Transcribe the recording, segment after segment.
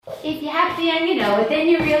If you're happy and you know it, then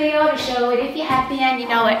you really ought to show it. If you're happy and you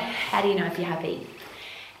know it, how do you know if you're happy?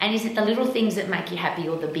 And is it the little things that make you happy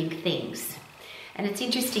or the big things? And it's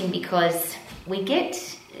interesting because we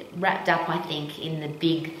get wrapped up, I think, in the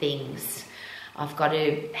big things. I've got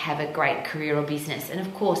to have a great career or business. And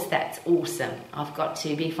of course, that's awesome. I've got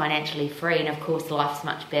to be financially free. And of course, life's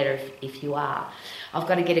much better if you are. I've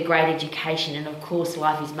got to get a great education. And of course,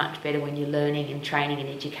 life is much better when you're learning and training and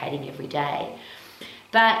educating every day.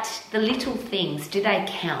 But the little things, do they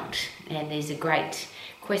count? And there's a great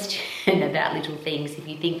question about little things. If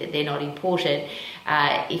you think that they're not important,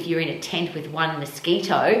 if you're in a tent with one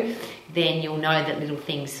mosquito, then you'll know that little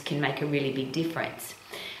things can make a really big difference.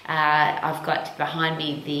 I've got behind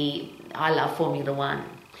me I love Formula One,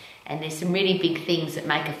 and there's some really big things that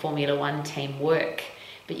make a Formula One team work.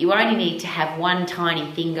 But you only need to have one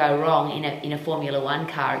tiny thing go wrong in a Formula One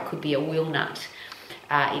car. It could be a wheel nut.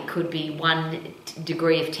 It could be 1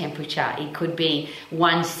 degree of temperature. It could be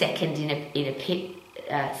 1 second in a pit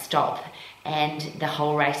stop, and the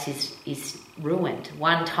whole race is ruined.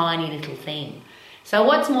 One tiny little thing. So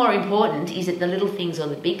what's more important? Is it the little things or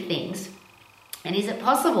the big things? And is it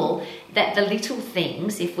possible that the little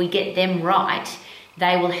things, if we get them right,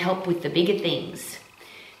 they will help with the bigger things?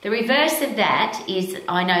 The reverse of that is,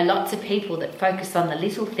 I know lots of people that focus on the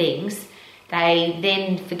little things. They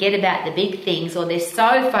then forget about the big things, or they're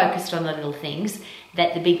so focused on the little things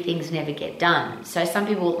that the big things never get done. So some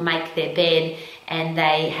people make their bed and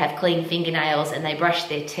they have clean fingernails and they brush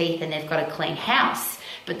their teeth and they've got a clean house,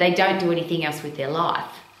 but they don't do anything else with their life.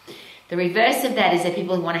 The reverse of that is that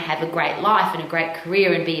people want to have a great life and a great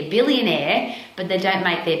career and be a billionaire, but they don't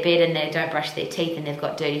make their bed and they don't brush their teeth and they've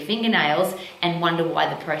got dirty fingernails and wonder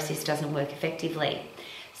why the process doesn't work effectively.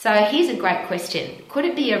 So here's a great question. Could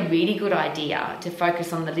it be a really good idea to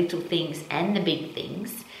focus on the little things and the big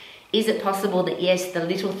things? Is it possible that, yes, the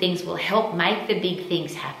little things will help make the big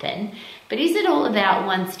things happen, but is it all about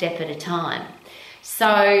one step at a time?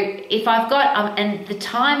 So if I've got, and the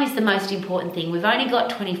time is the most important thing, we've only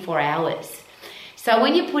got 24 hours. So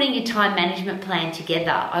when you're putting your time management plan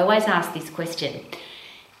together, I always ask this question.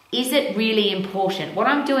 Is it really important? What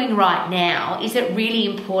I'm doing right now, is it really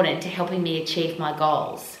important to helping me achieve my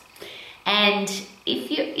goals? And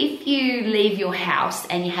if you leave your house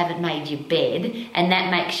and you haven't made your bed and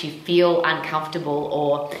that makes you feel uncomfortable,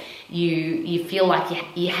 or you feel like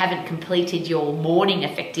you haven't completed your morning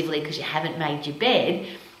effectively because you haven't made your bed,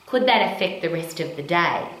 could that affect the rest of the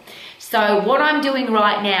day? So what I'm doing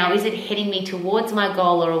right now, is it heading me towards my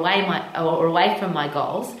goal or away from my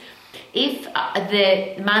goals? If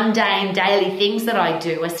the mundane daily things that I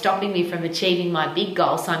do are stopping me from achieving my big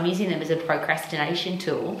goal, so I'm using them as a procrastination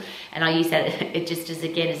tool, and I use that just as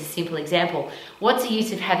a simple example. What's the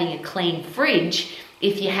use of having a clean fridge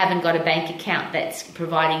if you haven't got a bank account that's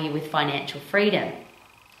providing you with financial freedom?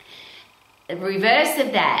 The reverse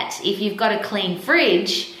of that, if you've got a clean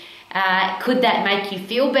fridge, could that make you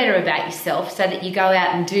feel better about yourself so that you go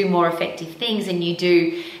out and do more effective things and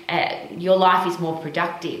your life is more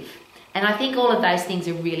productive? And I think all of those things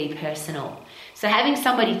are really personal. So having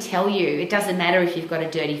somebody tell you, it doesn't matter if you've got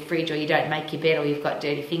a dirty fridge or you don't make your bed or you've got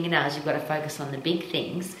dirty fingernails, you've got to focus on the big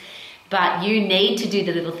things. But you need to do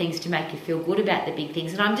the little things to make you feel good about the big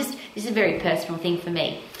things. And this is a very personal thing for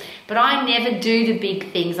me. But I never do the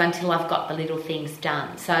big things until I've got the little things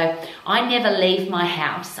done. So I never leave my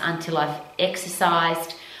house until I've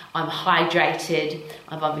exercised, I'm hydrated,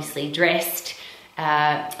 I've obviously dressed,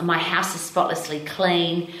 my house is spotlessly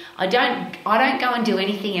clean. I don't go and do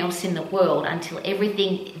anything else in the world until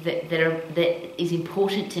everything that is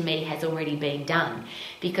important to me has already been done.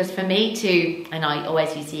 Because for me to, and I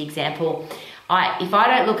always use the example, if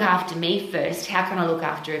I don't look after me first, how can I look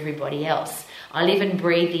after everybody else? I live and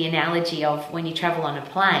breathe the analogy of when you travel on a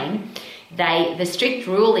plane, the strict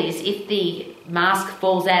rule is if the mask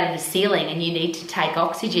falls out of the ceiling and you need to take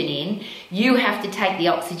oxygen in, you have to take the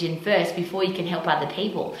oxygen first before you can help other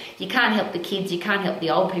people. You can't help the kids, you can't help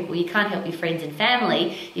the old people, you can't help your friends and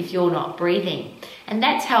family if you're not breathing. And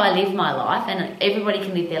that's how I live my life, and everybody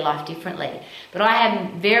can live their life differently. But I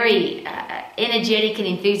am very energetic and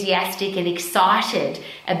enthusiastic and excited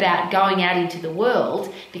about going out into the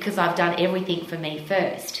world because I've done everything for me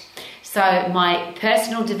first. So my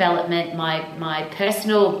personal development, my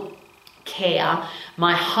personal care,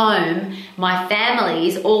 my home, my family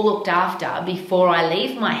is all looked after before I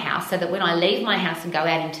leave my house, so that when I leave my house and go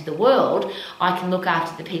out into the world, I can look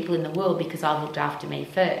after the people in the world because I've looked after me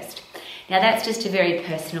first. Now that's just a very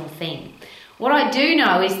personal thing. What I do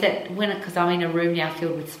know is that because I'm in a room now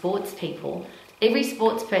filled with sports people, every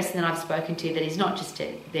sports person that I've spoken to that is not just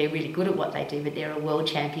they're really good at what they do, but they're a world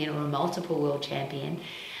champion or a multiple world champion,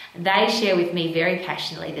 they share with me very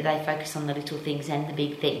passionately that they focus on the little things and the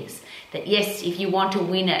big things. That yes, if you want to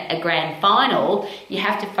win a grand final, you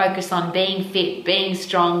have to focus on being fit, being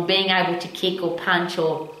strong, being able to kick or punch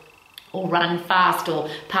or run fast or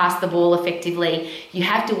pass the ball effectively. You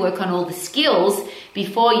have to work on all the skills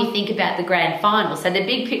before you think about the grand final. So the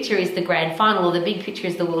big picture is the grand final, or the big picture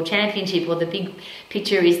is the world championship, or the big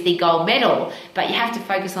picture is the gold medal. But you have to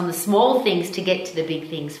focus on the small things to get to the big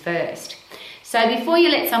things first. So before you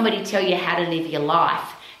let somebody tell you how to live your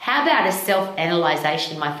life, how about a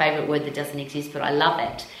self-analyzation, my favorite word that doesn't exist, but I love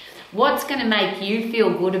it. What's going to make you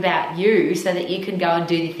feel good about you so that you can go and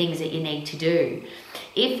do the things that you need to do?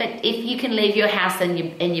 If you can leave your house and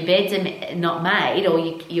your beds are not made, or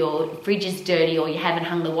your fridge is dirty, or you haven't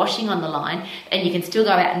hung the washing on the line, and you can still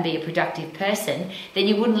go out and be a productive person, then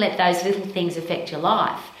you wouldn't let those little things affect your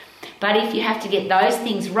life. But if you have to get those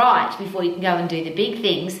things right before you can go and do the big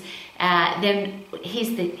things, then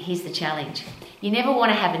here's the challenge. You never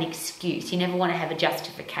want to have an excuse. You never want to have a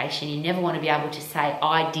justification. You never want to be able to say,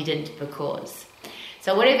 I didn't because.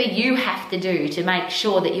 So whatever you have to do to make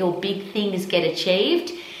sure that your big things get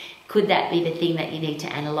achieved, could that be the thing that you need to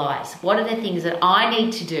analyse? What are the things that I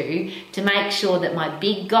need to do to make sure that my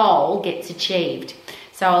big goal gets achieved?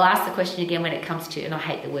 So I'll ask the question again when it comes to, and I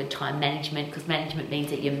hate the word time management, because management means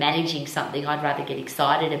that you're managing something. I'd rather get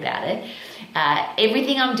excited about it.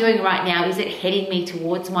 Everything I'm doing right now, is it heading me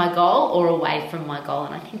towards my goal or away from my goal?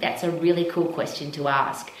 And I think that's a really cool question to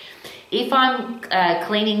ask. If I'm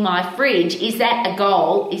cleaning my fridge, is that a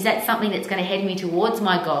goal? Is that something that's going to head me towards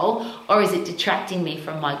my goal, or is it detracting me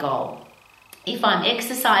from my goal? If I'm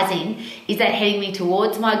exercising, is that heading me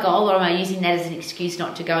towards my goal, or am I using that as an excuse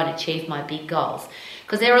not to go and achieve my big goals?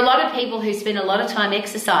 Because there are a lot of people who spend a lot of time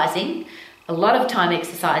exercising,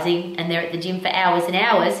 and they're at the gym for hours and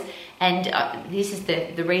hours. And this is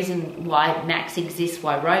the reason why Max exists,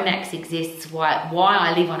 why Romax exists, why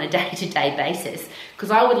I live on a day-to-day basis.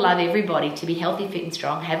 Because I would love everybody to be healthy, fit and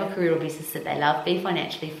strong, have a career or business that they love, be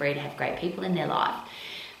financially free, to have great people in their life.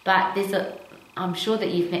 But I'm sure that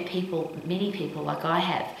you've met many people like I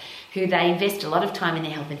have, who they invest a lot of time in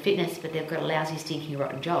their health and fitness, but they've got a lousy, stinking,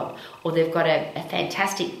 rotten job. Or they've got a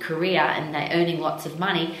fantastic career and they're earning lots of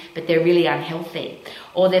money, but they're really unhealthy.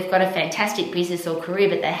 Or they've got a fantastic business or career,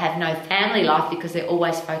 but they have no family life because they're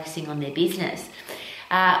always focusing on their business.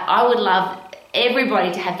 I would love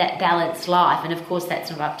everybody to have that balanced life. And of course, that's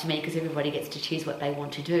not up to me, because everybody gets to choose what they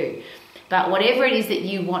want to do. But whatever it is that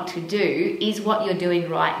you want to do, is what you're doing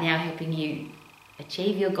right now helping you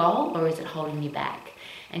achieve your goal, or is it holding you back?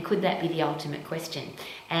 And could that be the ultimate question?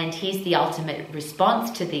 And here's the ultimate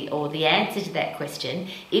response to the answer to that question.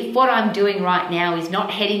 If what I'm doing right now is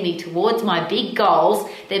not heading me towards my big goals,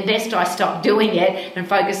 then best I stop doing it and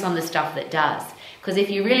focus on the stuff that does. Because if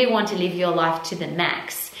you really want to live your life to the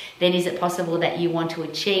max, then is it possible that you want to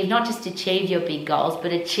achieve, not just achieve your big goals,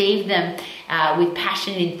 but achieve them with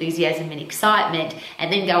passion, enthusiasm and excitement,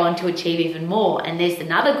 and then go on to achieve even more? And there's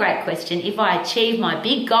another great question. If I achieve my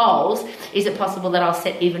big goals, is it possible that I'll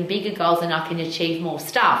set even bigger goals and I can achieve more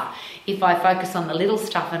stuff? If I focus on the little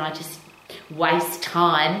stuff and I just waste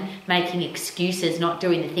time making excuses, not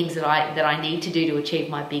doing the things that I need to do to achieve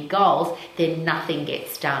my big goals, then nothing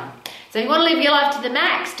gets done. So if you want to live your life to the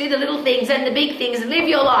max, do the little things and the big things and live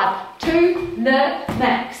your life to the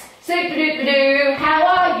max. Super duper doo, how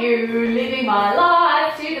are you? Living my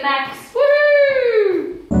life to the max.